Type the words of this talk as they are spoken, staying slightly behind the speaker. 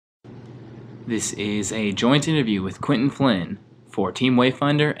This is a joint interview with Quinton Flynn for Team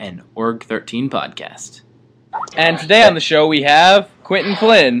Wayfinder and Org 13 podcast. And today on the show we have Quinton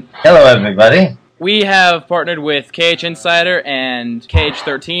Flynn. Hello, everybody. We have partnered with KH Insider and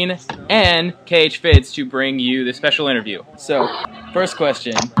KH13 and KH Vids to bring you this special interview. So, first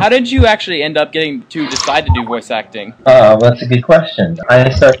question. How did you actually end up getting to decide to do voice acting? That's a good question. I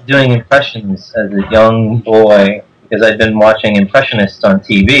started doing impressions as a young boy because I'd been watching impressionists on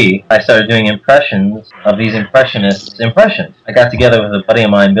TV. I started doing impressions of these impressionists' impressions. I got together with a buddy of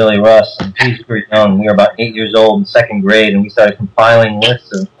mine, Billy Russ, and he was pretty young. We were about 8 years old in second grade, and we started compiling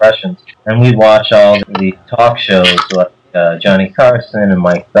lists of impressions. And we'd watch all the talk shows like Johnny Carson and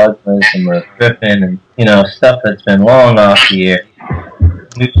Mike Douglas and Merv Griffin and, you know, stuff that's been long off the air.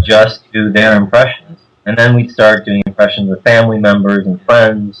 We'd just do their impressions. And then we'd start doing impressions of family members and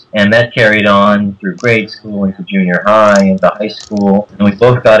friends, and that carried on through grade school, into junior high, into high school. And we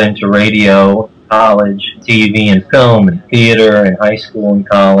both got into radio, college, TV and film, and theater in high school and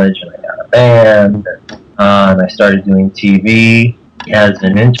college, and I got a band, and I started doing TV as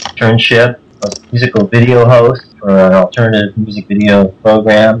an internship, a musical video host for an alternative music video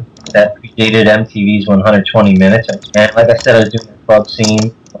program that predated MTV's 120 Minutes. And like I said, I was doing a club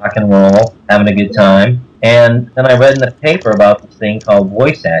scene, rock and roll, having a good time. And then I read in the paper about this thing called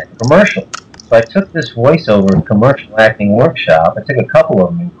voice acting, commercial. So I took this voiceover commercial acting workshop. I took a couple of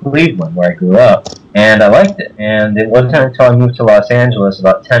them in Cleveland, where I grew up, and I liked it. And it wasn't until I moved to Los Angeles,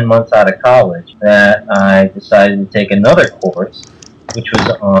 about 10 months out of college, that I decided to take another course, which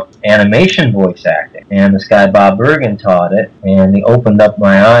was on animation voice acting. And this guy, Bob Bergen, taught it, and he opened up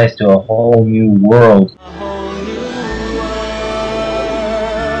my eyes to a whole new world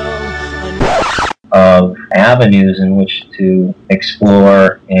of avenues in which to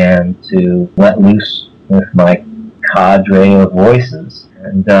explore and to let loose with my cadre of voices.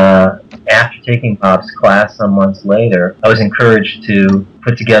 And after taking Bob's class some months later, I was encouraged to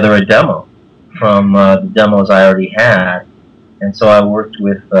put together a demo from the demos I already had. And so I worked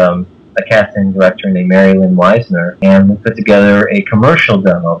with a casting director named Mary Lynn Weisner, and we put together a commercial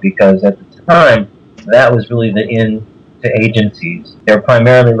demo because at the time, that was really the in to agencies. They were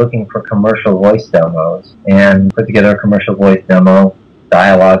primarily looking for commercial voice demos, and put together a commercial voice demo,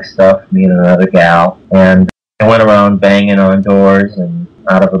 dialogue stuff, me and another gal, and I went around banging on doors, and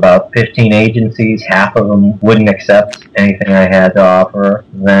out of about 15 agencies, half of them wouldn't accept anything I had to offer.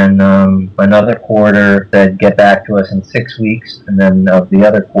 Then another quarter said get back to us in 6 weeks, and then of the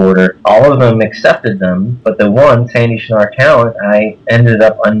other quarter, all of them accepted them, but the one, Sandy Schnarr Talent, I ended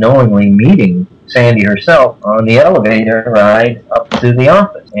up unknowingly meeting Sandy herself on the elevator ride up to the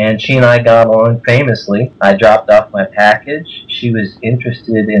office. And she and I got along famously. I dropped off my package. She was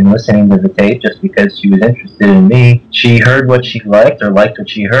interested in listening to the tape just because she was interested in me. She heard what she liked, or liked what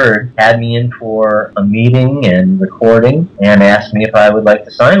she heard, had me in for a meeting and recording, and asked me if I would like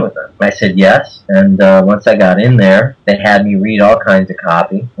to sign with them. I said yes, and once I got in there, they had me read all kinds of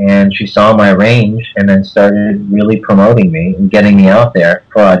copy, and she saw my range and then started really promoting me and getting me out there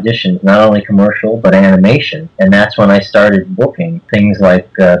for auditions, not only commercial but animation. And that's when I started booking things like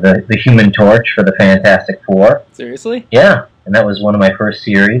the Human Torch for the Fantastic Four. Seriously? Yeah, and that was one of my first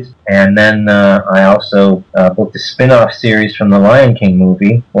series. And then I also booked a spin-off series from the Lion King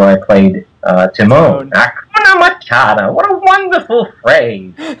movie where I played Timon. Hakuna Matata, what a wonderful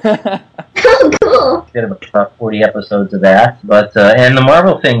phrase. Cool. Did about 40 episodes of that. But and the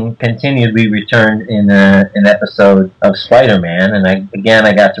Marvel thing continued. We returned in an episode of Spider-Man, and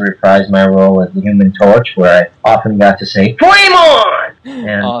I got to reprise my role as the Human Torch, where I often got to say "Flame on!"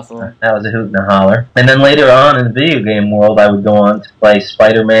 And awesome. That was a hoot and a holler. And then later on in the video game world, I would go on to play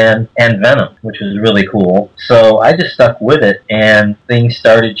Spider-Man and Venom, which was really cool. So I just stuck with it, and things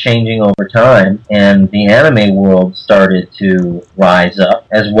started changing over time, and the anime world started to rise up,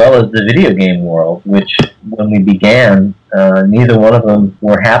 as well as the video game world, which when we began, neither one of them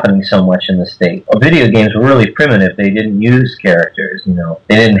were happening so much in the States. Video games were really primitive. They didn't use characters, you know.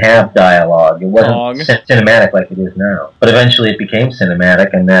 They didn't have dialogue. It wasn't cinematic like it is now. But eventually it became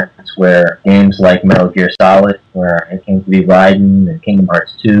cinematic, and that's where games like Metal Gear Solid, where I came to be Raiden, and Kingdom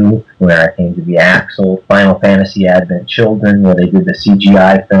Hearts 2, where I came to be Axel, Final Fantasy Advent Children, where they did the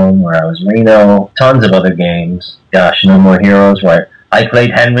CGI film, where I was Reno, tons of other games. Gosh, No More Heroes, where I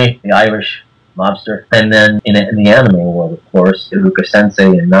played Henry, the Irish mobster. And then in the anime world, of course, Iruka Sensei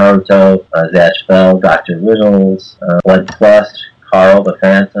and Naruto, Zatch Bell, Dr. Riddles, Blood Plus, Carl the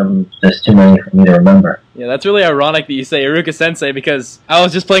Phantom, just too many for me to remember. Yeah, that's really ironic that you say Iruka Sensei, because I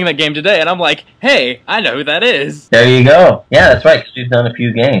was just playing that game today, and I'm like, hey, I know who that is. There you go. Yeah, that's right, because we've done a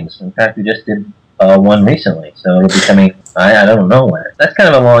few games. In fact, we just did one recently, so it'll be coming. I don't know when. That's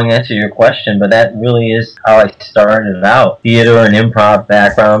kind of a long answer to your question, but that really is how I started out. Theater and improv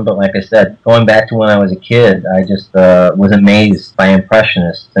background, but like I said, going back to when I was a kid, I just was amazed by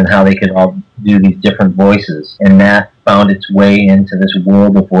impressionists and how they could all do these different voices, and that found its way into this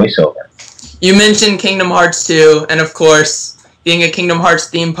world of voiceover. You mentioned Kingdom Hearts 2, and of course, being a Kingdom Hearts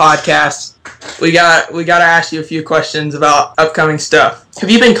themed podcast, we got to ask you a few questions about upcoming stuff. Have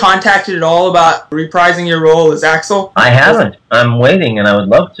you been contacted at all about reprising your role as Axel? I haven't. I'm waiting, and I would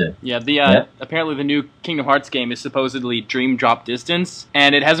love to. Yeah, apparently the new Kingdom Hearts game is supposedly Dream Drop Distance,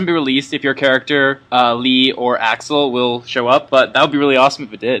 and it hasn't been released if your character, Lee or Axel, will show up, but that would be really awesome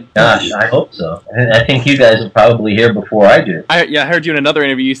if it did. Gosh, I hope so. I think you guys will probably hear before I do. I heard you in another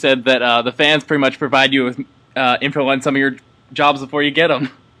interview. You said that the fans pretty much provide you with info on some of your jobs before you get them.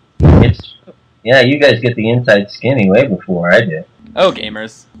 Yeah, you guys get the inside skinny way before I do. Oh,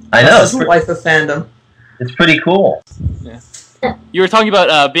 gamers. I know. That's the life of fandom. It's pretty cool. Yeah. You were talking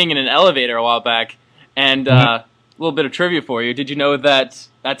about being in an elevator a while back, and a little bit of trivia for you. Did you know that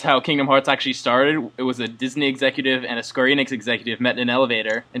that's how Kingdom Hearts actually started? It was a Disney executive and a Square Enix executive met in an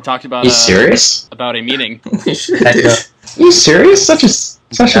elevator and talked about. You serious? About a meeting. You serious?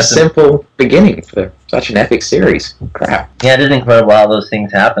 Such a simple beginning for such an epic series. Crap. Yeah, it is incredible how those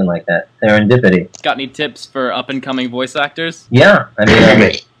things happen like that. Serendipity. Got any tips for up-and-coming voice actors? Yeah, I mean,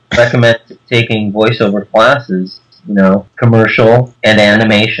 I recommend taking voiceover classes, commercial and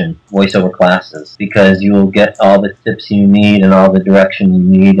animation voiceover classes, because you will get all the tips you need and all the direction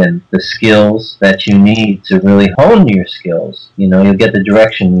you need and the skills that you need to really hone your skills. You'll get the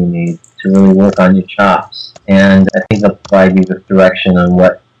direction you need to really work on your chops. And I think they'll provide you with direction on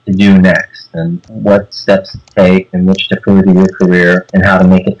what to do next and what steps to take and which to further your career and how to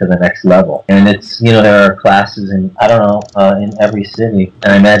make it to the next level. And it's, there are classes in, in every city.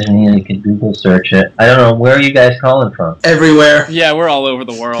 And I imagine, you could Google search it. I don't know, where are you guys calling from? Everywhere. Yeah, we're all over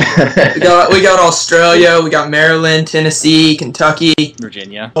the world. we got Australia, we got Maryland, Tennessee, Kentucky,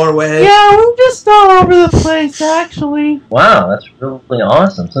 Virginia, Norway. Yeah, we're just all over the place, actually. Wow, that's really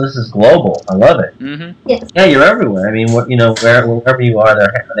awesome. So this is global. I love it. Mm-hmm. Yeah, you're everywhere. I mean, wherever you are,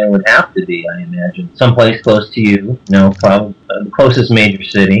 there would have to be, I imagine. Someplace close to you, probably the closest major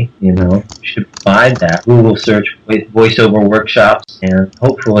city, should provide that. Google search voiceover workshops, and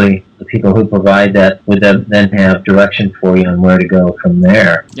hopefully the people who provide that would then have direction for you on where to go from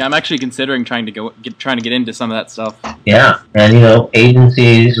there. Yeah, I'm actually considering trying to get into some of that stuff. Yeah, and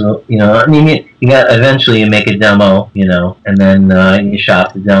agencies, eventually you make a demo, and then you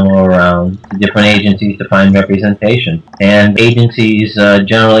shop the demo around to different agencies to find representation. And agencies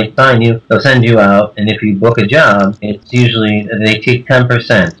generally they'll send you out, and if you book a job, it's usually, they take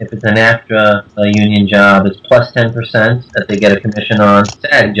 10%. If it's an AFTRA union job, it's plus 10% that they get a commission on.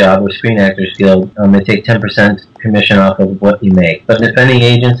 SAG job, or Screen Actors Guild, they take 10% commission off of what you make. But if any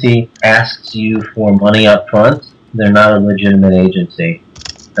agency asks you for money up front, they're not a legitimate agency.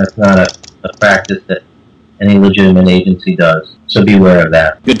 That's not a practice that any legitimate agency does. So beware of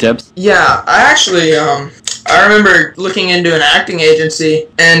that. Good tips. Yeah, I actually, I remember looking into an acting agency,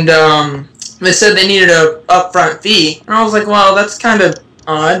 and they said they needed a upfront fee. And I was like, well, that's kind of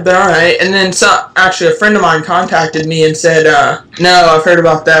odd, but alright. And then actually a friend of mine contacted me and said, no, I've heard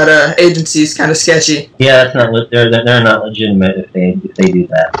about that agency's kind of sketchy. Yeah, that's not. They're not legitimate if they do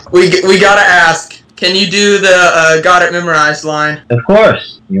that. We gotta ask. Can you do the got it memorized line? Of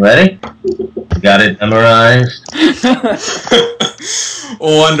course. You ready? Got it memorized.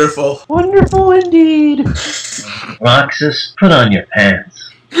 Wonderful. Wonderful indeed. Roxas, put on your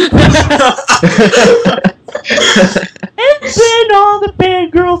pants. And then all the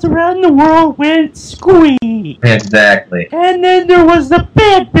bad girls around the world went squee. Exactly. And then there was the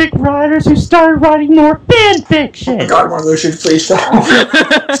bad big writers who started writing more fan fiction. God, Marlo should please stop.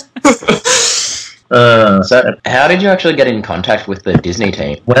 So, how did you actually get in contact with the Disney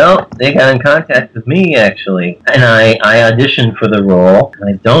team? Well, they got in contact with me, actually, and I auditioned for the role.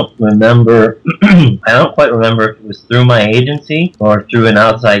 I don't remember, I don't quite remember if it was through my agency or through an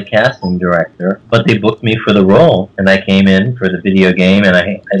outside casting director, but they booked me for the role, and I came in for the video game, and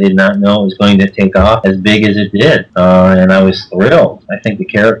I did not know it was going to take off as big as it did, and I was thrilled. I think the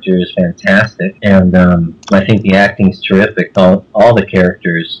character is fantastic, and I think the acting's terrific. All the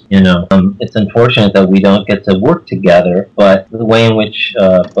characters, it's unfortunate that we don't get to work together, but the way in which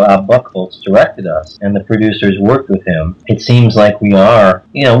Bob Buchholz directed us and the producers worked with him, it seems like we are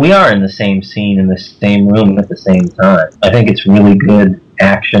in the same scene, in the same room at the same time. I think it's really good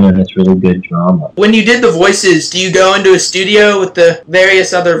action and it's really good drama. When you did the voices, do you go into a studio with the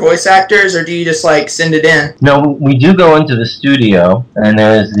various other voice actors, or do you just like send it in? No, we do go into the studio, and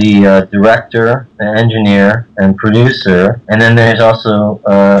there's the director, the engineer, and producer, and then there's also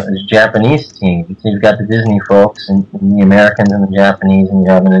this Japanese team. So you've got the Disney folks and the Americans and the Japanese, and you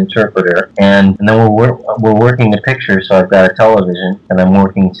have an interpreter, and then we're working the picture. So I've got a television that I'm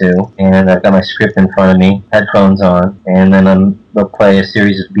working to, and I've got my script in front of me, headphones on, and then they'll play a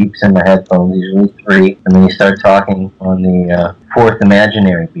series of beeps in the headphones, usually 3, and then you start talking on the 4th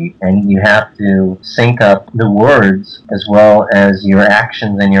imaginary beep, and you have to sync up the words as well as your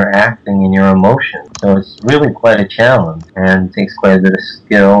actions and your acting and your emotion. So it's really quite a challenge, and it takes quite a bit of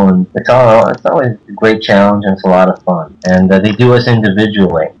skill, and it's always a great challenge, and it's a lot of fun. And they do us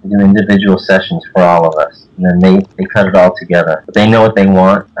individually. They do individual sessions for all of us, and then they cut it all together. But they know what they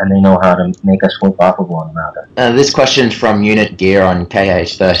want, and they know how to make us work off of one another. This question's from Unit Gear on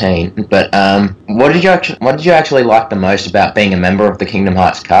KH13, but what did you actually like the most about being a member of the Kingdom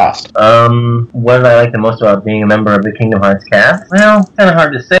Hearts cast? What did I like the most about being a member of the Kingdom Hearts cast? Well, it's kind of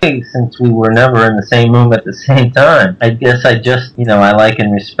hard to say since we were never in the same room at the same time. I guess I just, I like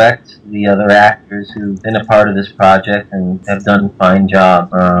and respect the other actors who've been a part of this project and have done a fine job,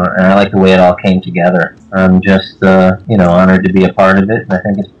 and I like the way it all came together. I'm just, honored to be a part of it, and I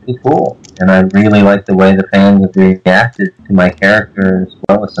think it's pretty cool. And I really like the way the fans have reacted to my character as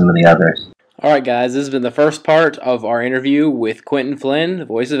well as some of the others. Alright guys, this has been the first part of our interview with Quinton Flynn, the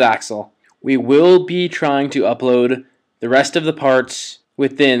voice of Axel. We will be trying to upload the rest of the parts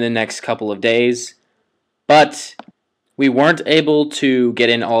within the next couple of days, but we weren't able to get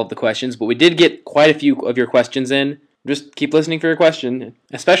in all of the questions, but we did get quite a few of your questions in. Just keep listening for your question,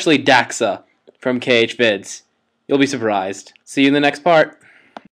 especially Daxa from KH Vids. You'll be surprised. See you in the next part.